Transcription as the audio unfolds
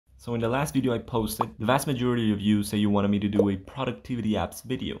So in the last video I posted, the vast majority of you say you wanted me to do a productivity apps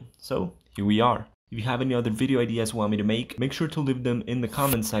video. So here we are. If you have any other video ideas you want me to make sure to leave them in the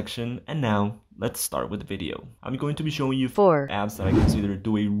comment section. And now, let's start with the video. I'm going to be showing you 4 apps that I consider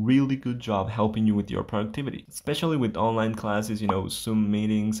do a really good job helping you with your productivity. Especially with online classes, Zoom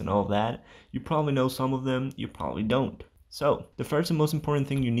meetings and all that. You probably know some of them, you probably don't. So, the first and most important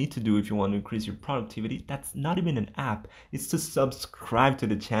thing you need to do if you want to increase your productivity, that's not even an app, it's to subscribe to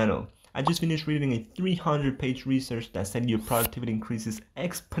the channel. I just finished reading a 300-page research that said your productivity increases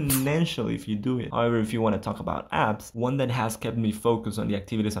exponentially if you do it. However, if you want to talk about apps, one that has kept me focused on the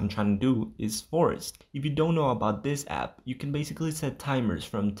activities I'm trying to do is Forest. If you don't know about this app, you can basically set timers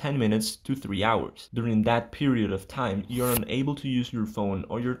from 10 minutes to 3 hours. During that period of time, you're unable to use your phone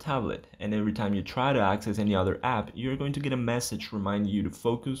or your tablet, and every time you try to access any other app, you're going to get a message reminding you to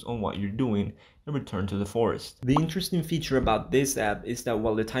focus on what you're doing and return to the forest. The interesting feature about this app is that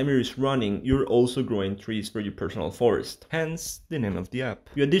while the timer is running, you're also growing trees for your personal forest, hence the name of the app.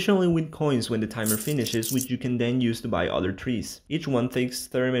 You additionally win coins when the timer finishes, which you can then use to buy other trees. Each one takes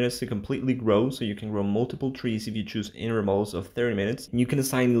 30 minutes to completely grow, so you can grow multiple trees if you choose intervals of 30 minutes, and you can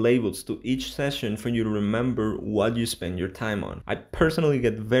assign labels to each session for you to remember what you spend your time on. I personally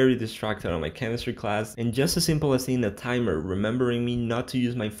get very distracted on my chemistry class, and just as simple as seeing a timer remembering me not to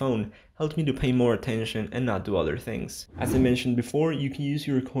use my phone helped me to pay more attention and not do other things. As I mentioned before, you can use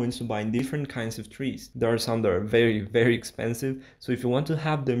your coins to buy different kinds of trees. There are some that are very expensive, so if you want to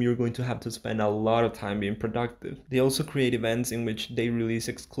have them, you're going to have to spend a lot of time being productive. They also create events in which they release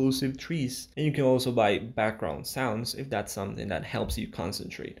exclusive trees, and you can also buy background sounds if that's something that helps you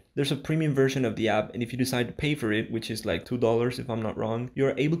concentrate. There's a premium version of the app, and if you decide to pay for it, which is like $2 if I'm not wrong,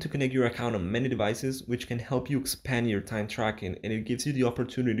 you're able to connect your account on many devices, which can help you expand your time tracking, and it gives you the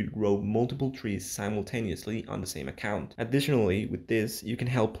opportunity to grow multiple trees simultaneously on the same account. Additionally, with this, you can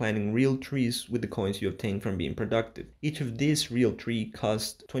help planting real trees with the coins you obtain from being productive. Each of these real trees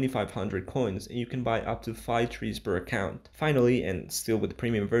costs 2,500 coins, and you can buy up to 5 trees per account. Finally, and still with the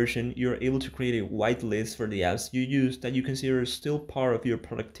premium version, you're able to create a whitelist for the apps you use that you consider still part of your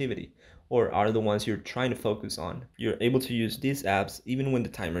productivity, or are the ones you're trying to focus on. You're able to use these apps even when the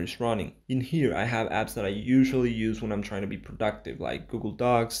timer is running. In here, I have apps that I usually use when I'm trying to be productive, like Google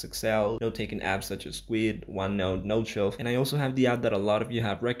Docs, Excel, note-taking apps such as Squid, OneNote, NoteShelf, and I also have the app that a lot of you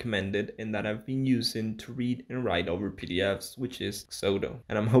have recommended and that I've been using to read and write over PDFs, which is Xodo.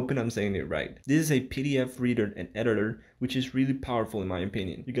 And I'm hoping I'm saying it right. This is a PDF reader and editor, which is really powerful in my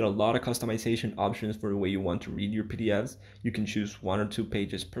opinion. You get a lot of customization options for the way you want to read your PDFs. You can choose 1 or 2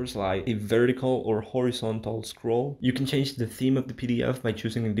 pages per slide, a vertical or horizontal scroll. You can change the theme of the PDF by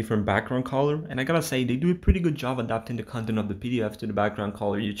choosing a different background color, and I gotta say, they do a pretty good job adapting the content of the PDF to the background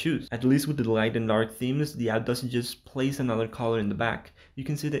color you choose. At least with the light and dark themes, the app doesn't just place another color in the back. You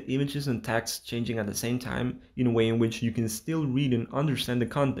can see the images and text changing at the same time in a way in which you can still read and understand the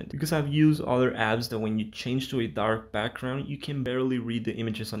content. Because I've used other apps that when you change to a dark background, you can barely read the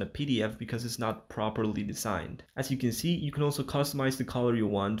images on a PDF because it's not properly designed. As you can see, you can also customize the color you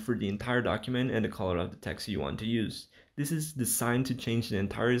want for the entire document and the color of the text you want to use. This is designed to change the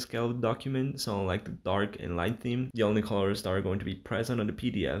entire scale of the document, so unlike the dark and light theme, the only colors that are going to be present on the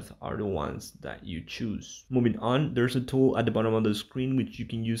PDF are the ones that you choose. Moving on, there's a tool at the bottom of the screen which you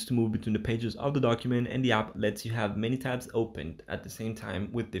can use to move between the pages of the document, and the app lets you have many tabs opened at the same time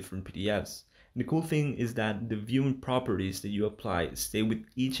with different PDFs. The cool thing is that the viewing properties that you apply stay with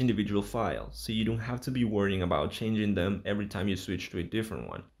each individual file, so you don't have to be worrying about changing them every time you switch to a different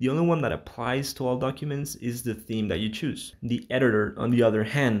one. The only one that applies to all documents is the theme that you choose. The editor, on the other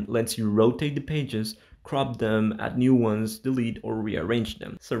hand, lets you rotate the pages, crop them, add new ones, delete or rearrange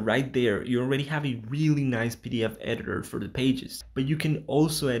them. So right there, you already have a really nice PDF editor for the pages, but you can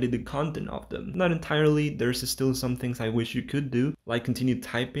also edit the content of them. Not entirely, there's still some things I wish you could do, like continue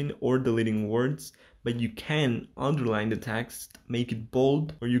typing or deleting words, but you can underline the text, make it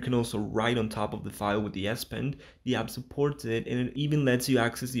bold, or you can also write on top of the file with the S Pen. The app supports it, and it even lets you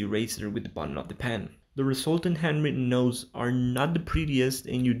access the eraser with the button of the pen. The resultant handwritten notes are not the prettiest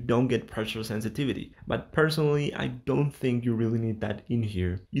and you don't get pressure sensitivity, but personally I don't think you really need that in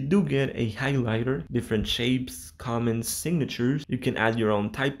here. You do get a highlighter, different shapes, comments, signatures. You can add your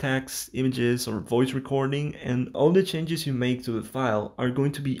own type text, images or voice recording, and all the changes you make to the file are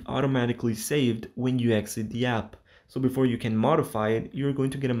going to be automatically saved when you exit the app. So before you can modify it, you're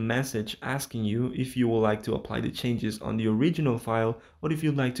going to get a message asking you if you would like to apply the changes on the original file or if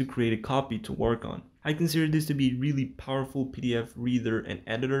you'd like to create a copy to work on. I consider this to be a really powerful PDF reader and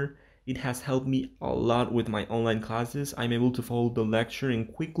editor, It has helped me a lot with my online classes. I'm able to follow the lecture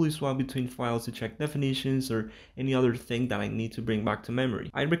and quickly swap between files to check definitions or any other thing that I need to bring back to memory.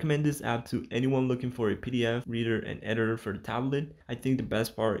 I recommend this app to anyone looking for a PDF reader and editor for the tablet. I think the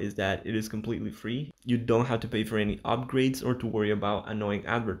best part is that it is completely free. You don't have to pay for any upgrades or to worry about annoying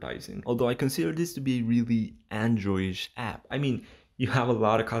advertising. Although I consider this to be a really Android-ish app. I mean, you have a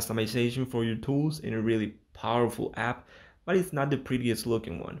lot of customization for your tools in a really powerful app, but it's not the prettiest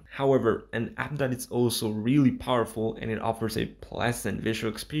looking one. However, an app that is also really powerful and it offers a pleasant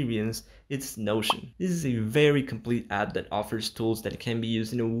visual experience, it's Notion. This is a very complete app that offers tools that can be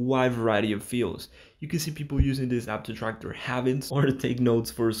used in a wide variety of fields. You can see people using this app to track their habits or to take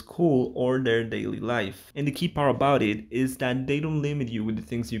notes for school or their daily life. And the key part about it is that they don't limit you with the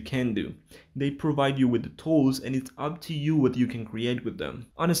things you can do. They provide you with the tools and it's up to you what you can create with them.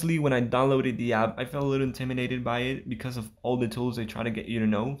 Honestly, when I downloaded the app, I felt a little intimidated by it because of all the tools they try to get you to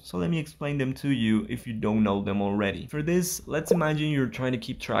know. So let me explain them to you if you don't know them already. For this, let's imagine you're trying to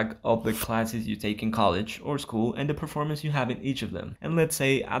keep track of the classes you take in college or school and the performance you have in each of them. And let's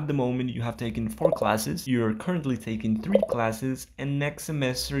say at the moment you have taken 4 classes, you're currently taking 3 classes, and next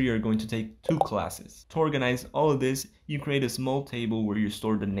semester you're going to take 2 classes. To organize all of this, you create a small table where you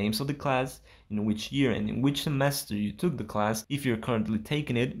store the names of the class, in which year and in which semester you took the class, if you're currently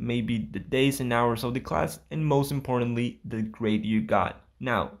taking it, maybe the days and hours of the class, and most importantly, the grade you got.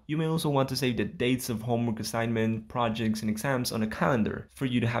 Now, you may also want to save the dates of homework assignment, projects, and exams on a calendar for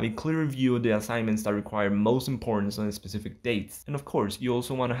you to have a clearer view of the assignments that require most importance on specific dates. And of course, you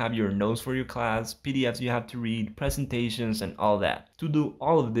also want to have your notes for your class, PDFs you have to read, presentations, and all that. To do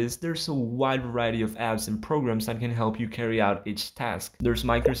all of this, there's a wide variety of apps and programs that can help you carry out each task. There's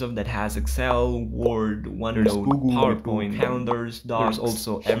Microsoft that has Excel, Word, OneNote, Google, PowerPoint, calendars, Docs, there's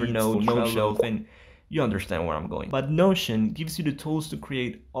also Evernote, Xodo, and you understand where I'm going. But Notion gives you the tools to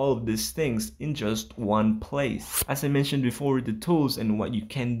create all of these things in just one place. As I mentioned before, the tools and what you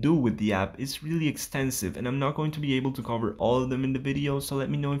can do with the app is really extensive, and I'm not going to be able to cover all of them in the video, so let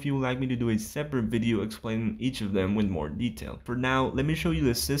me know if you would like me to do a separate video explaining each of them with more detail. For now, let me show you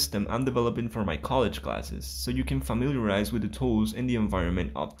the system I'm developing for my college classes, so you can familiarize with the tools and the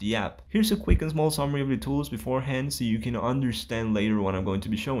environment of the app. Here's a quick and small summary of the tools beforehand so you can understand later what I'm going to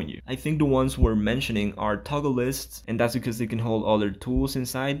be showing you. I think the ones we're mentioning are toggle lists, and that's because they can hold other tools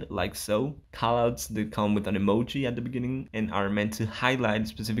inside, like so. Callouts that come with an emoji at the beginning and are meant to highlight a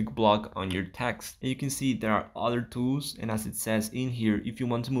specific block on your text. And you can see there are other tools, and as it says in here, if you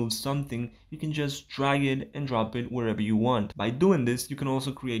want to move something, you can just drag it and drop it wherever you want. By doing this, you can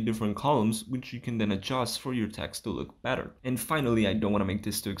also create different columns, which you can then adjust for your text to look better. And finally, I don't want to make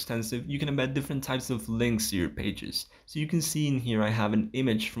this too extensive, you can embed different types of links to your pages. So you can see in here I have an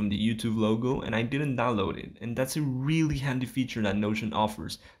image from the YouTube logo, and I didn't download it, and that's a really handy feature that Notion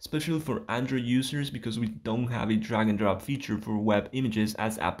offers, especially for Android users because we don't have a drag and drop feature for web images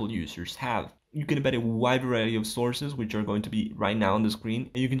as Apple users have. You can embed a wide variety of sources, which are going to be right now on the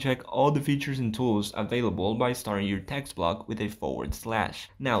screen, and you can check all the features and tools available by starting your text block with a /.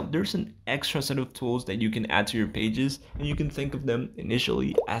 Now, there's an extra set of tools that you can add to your pages, and you can think of them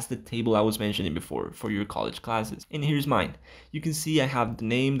initially as the table I was mentioning before for your college classes. And here's mine. You can see I have the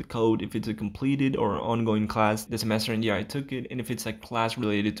name, the code, if it's a completed or ongoing class, the semester and year I took it, and if it's a class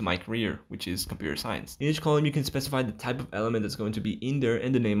related to my career, which is computer science. In each column, you can specify the type of element that's going to be in there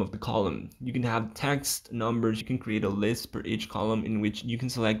and the name of the column. You can have text, numbers, you can create a list per each column in which you can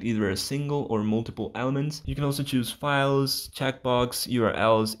select either a single or multiple elements. You can also choose files, checkbox,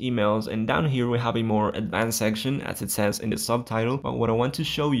 URLs, emails, and down here we have a more advanced section as it says in the subtitle. But what I want to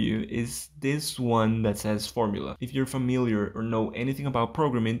show you is this one that says formula. If you're familiar or know anything about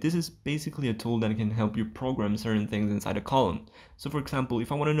programming, this is basically a tool that can help you program certain things inside a column. So for example,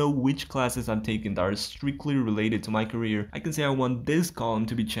 if I want to know which classes I've taken that are strictly related to my career, I can say I want this column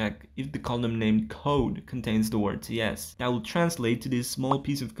to be checked if the column named code contains the word TS. That will translate to this small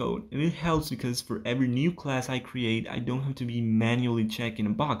piece of code, and it helps because for every new class I create, I don't have to be manually checking a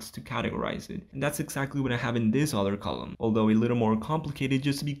box to categorize it. And that's exactly what I have in this other column, although a little more complicated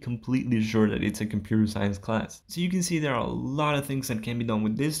just to be completely sure that it's a computer science class. So you can see there are a lot of things that can be done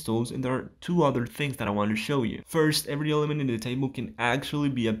with these tools, and there are 2 other things that I want to show you. First, every element in the table can actually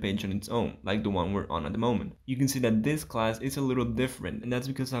be a page on its own, like the one we're on at the moment. You can see that this class is a little different, and that's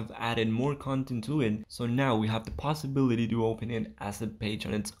because I've added more content to it, so now we have the possibility to open it as a page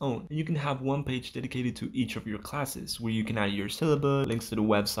on its own. And you can have one page dedicated to each of your classes, where you can add your syllabus, links to the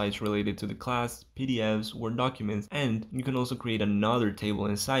websites related to the class, PDFs, Word documents, and you can also create another table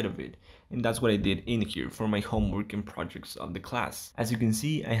inside of it. And that's what I did in here for my homework and projects of the class. As you can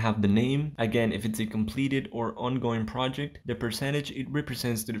see, I have the name. Again, if it's a completed or ongoing project, the percentage it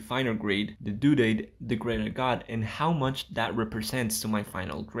represents to the final grade, the due date, the grade I got, and how much that represents to my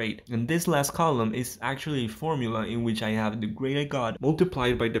final grade. And this last column is actually a formula in which I have the grade I got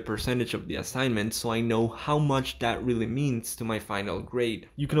multiplied by the percentage of the assignment, so I know how much that really means to my final grade.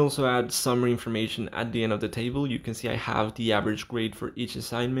 You can also add summary information at the end of the table. You can see I have the average grade for each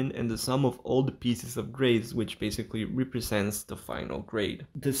assignment and the sum of all the pieces of grades, which basically represents the final grade.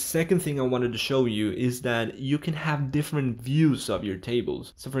 The second thing I wanted to show you is that you can have different views of your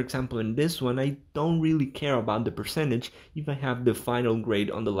tables. So for example, in this one, I don't really care about the percentage if I have the final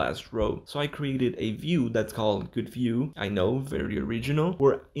grade on the last row. So I created a view that's called good view. I know, very original.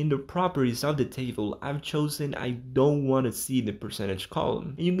 Where in the properties of the table, I've chosen I don't want to see the percentage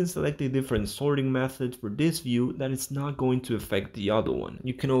column. And you can select a different sorting method for this view that is not going to affect the other one.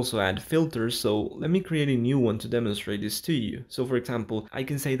 You can also add filters, so let me create a new one to demonstrate this to you. So for example, I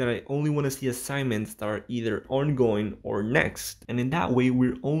can say that I only want to see assignments that are either ongoing or next. And in that way,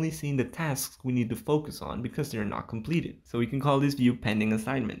 we're only seeing the tasks we need to focus on because they're not completed. So we can call this view pending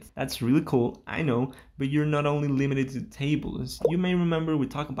assignments. That's really cool, I know, but you're not only limited to tables. You may remember we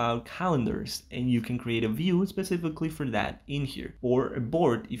talked about calendars, and you can create a view specifically for that in here, or a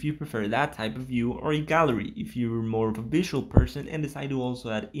board if you prefer that type of view, or a gallery if you're more of a visual person and decide to also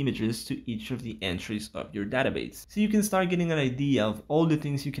add images to each of the entries of your database. So you can start getting an idea of all the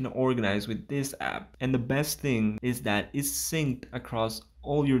things you can organize with this app. And the best thing is that it's synced across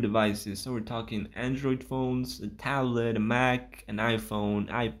all your devices. So we're talking Android phones, a tablet, a Mac, an iPhone,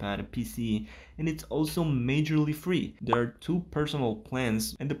 iPad, a PC, and it's also majorly free. There are 2 personal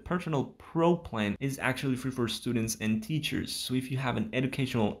plans, and the personal pro plan is actually free for students and teachers. So if you have an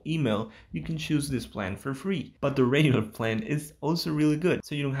educational email, you can choose this plan for free. But the regular plan is also really good,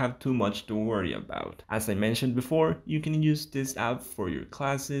 so you don't have too much to worry about. As I mentioned before, you can use this app for your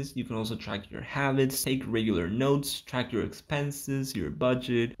classes. You can also track your habits, take regular notes, track your expenses, your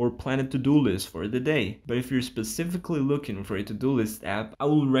budget, or plan a to-do list for the day. But if you're specifically looking for a to-do list app, I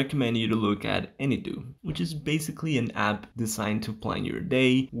will recommend you to look at Any.do, which is basically an app designed to plan your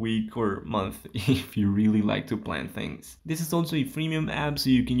day, week, or month if you really like to plan things. This is also a freemium app, so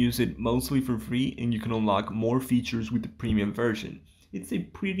you can use it mostly for free, and you can unlock more features with the premium version. It's a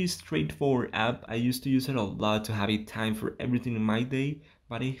pretty straightforward app. I used to use it a lot to have a time for everything in my day,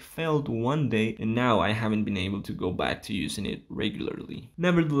 but I failed one day and now I haven't been able to go back to using it regularly.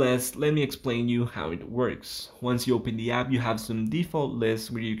 Nevertheless, let me explain you how it works. Once you open the app, you have some default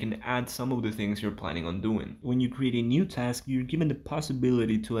lists where you can add some of the things you're planning on doing. When you create a new task, you're given the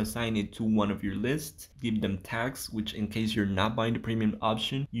possibility to assign it to one of your lists, give them tags, which in case you're not buying the premium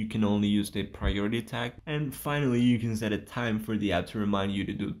option, you can only use the priority tag, and finally you can set a time for the app to remind you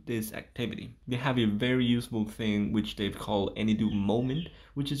to do this activity. They have a very useful thing which they've called Any.do moment,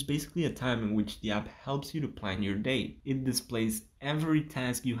 which is basically a time in which the app helps you to plan your day. It displays every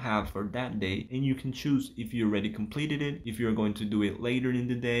task you have for that day, and you can choose if you already completed it, if you're going to do it later in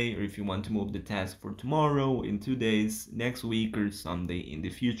the day, or if you want to move the task for tomorrow, in 2 days, next week, or someday in the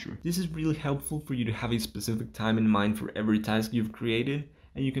future. This is really helpful for you to have a specific time in mind for every task you've created,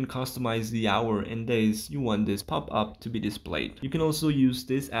 and you can customize the hour and days you want this pop-up to be displayed. You can also use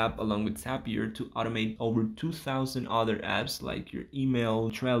this app along with Zapier to automate over 2,000 other apps like your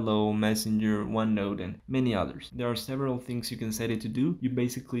email, Trello, Messenger, OneNote, and many others. There are several things you can set it to do. You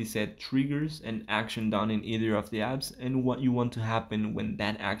basically set triggers and action done in either of the apps and what you want to happen when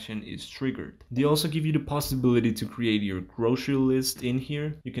that action is triggered. They also give you the possibility to create your grocery list in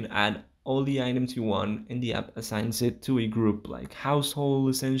here. You can add all the items you want, and the app assigns it to a group like household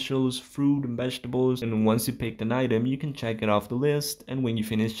essentials, fruit and vegetables, and once you pick an item, you can check it off the list, and when you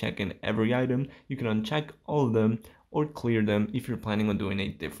finish checking every item, you can uncheck all of them or clear them if you're planning on doing a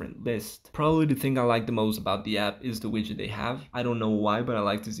different list. Probably the thing I like the most about the app is the widget they have. I don't know why, but I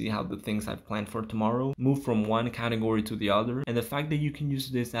like to see how the things I've planned for tomorrow move from one category to the other, and the fact that you can use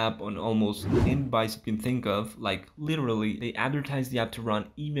this app on almost any device you can think of, like literally they advertise the app to run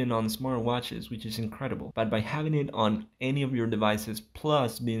even on smartwatches, which is incredible. But by having it on any of your devices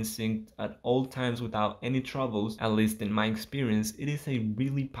plus being synced at all times without any troubles, at least in my experience, it is a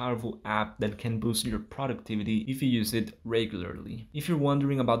really powerful app that can boost your productivity if you use use it regularly. If you're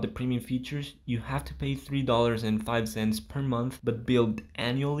wondering about the premium features, you have to pay $3.05 per month, but billed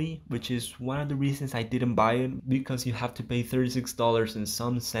annually, which is one of the reasons I didn't buy it, because you have to pay $36 and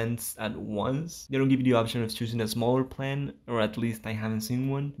some cents at once. They don't give you the option of choosing a smaller plan, or at least I haven't seen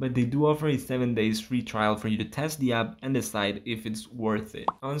one, but they do offer a 7 days free trial for you to test the app and decide if it's worth it.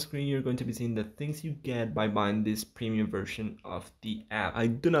 On screen, you're going to be seeing the things you get by buying this premium version of the app. I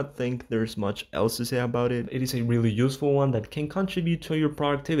do not think there's much else to say about it. It is a really useful one that can contribute to your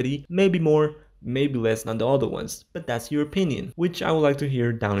productivity, maybe more, maybe less than the other ones, but that's your opinion, which I would like to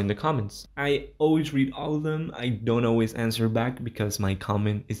hear down in the comments. I always read all of them. I don't always answer back because my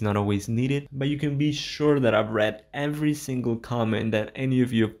comment is not always needed, but you can be sure that I've read every single comment that any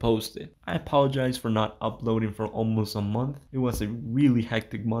of you have posted. I apologize for not uploading for almost a month. It was a really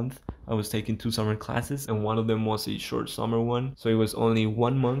hectic month. I was taking 2 summer classes and one of them was a short summer one, so it was only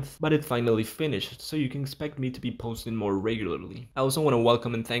 1 month, but it finally finished, so you can expect me to be posting more regularly. I also want to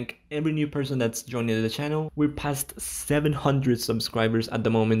welcome and thank every new person that's joining the channel. We're past 700 subscribers at the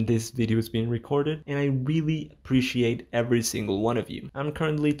moment this video is being recorded, and I really appreciate every single one of you. I'm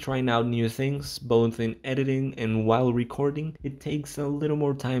currently trying out new things, both in editing and while recording. It takes a little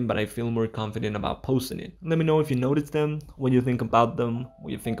more time, but I feel more confident about posting it. Let me know if you noticed them, what you think about them,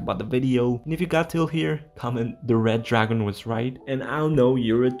 what you think about the video, and if you got till here, comment the red dragon was right, and I'll know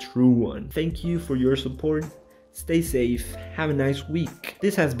you're a true one. Thank you for your support. Stay safe, have a nice week.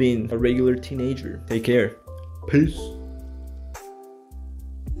 This has been A Regular Teenager. Take care. Peace.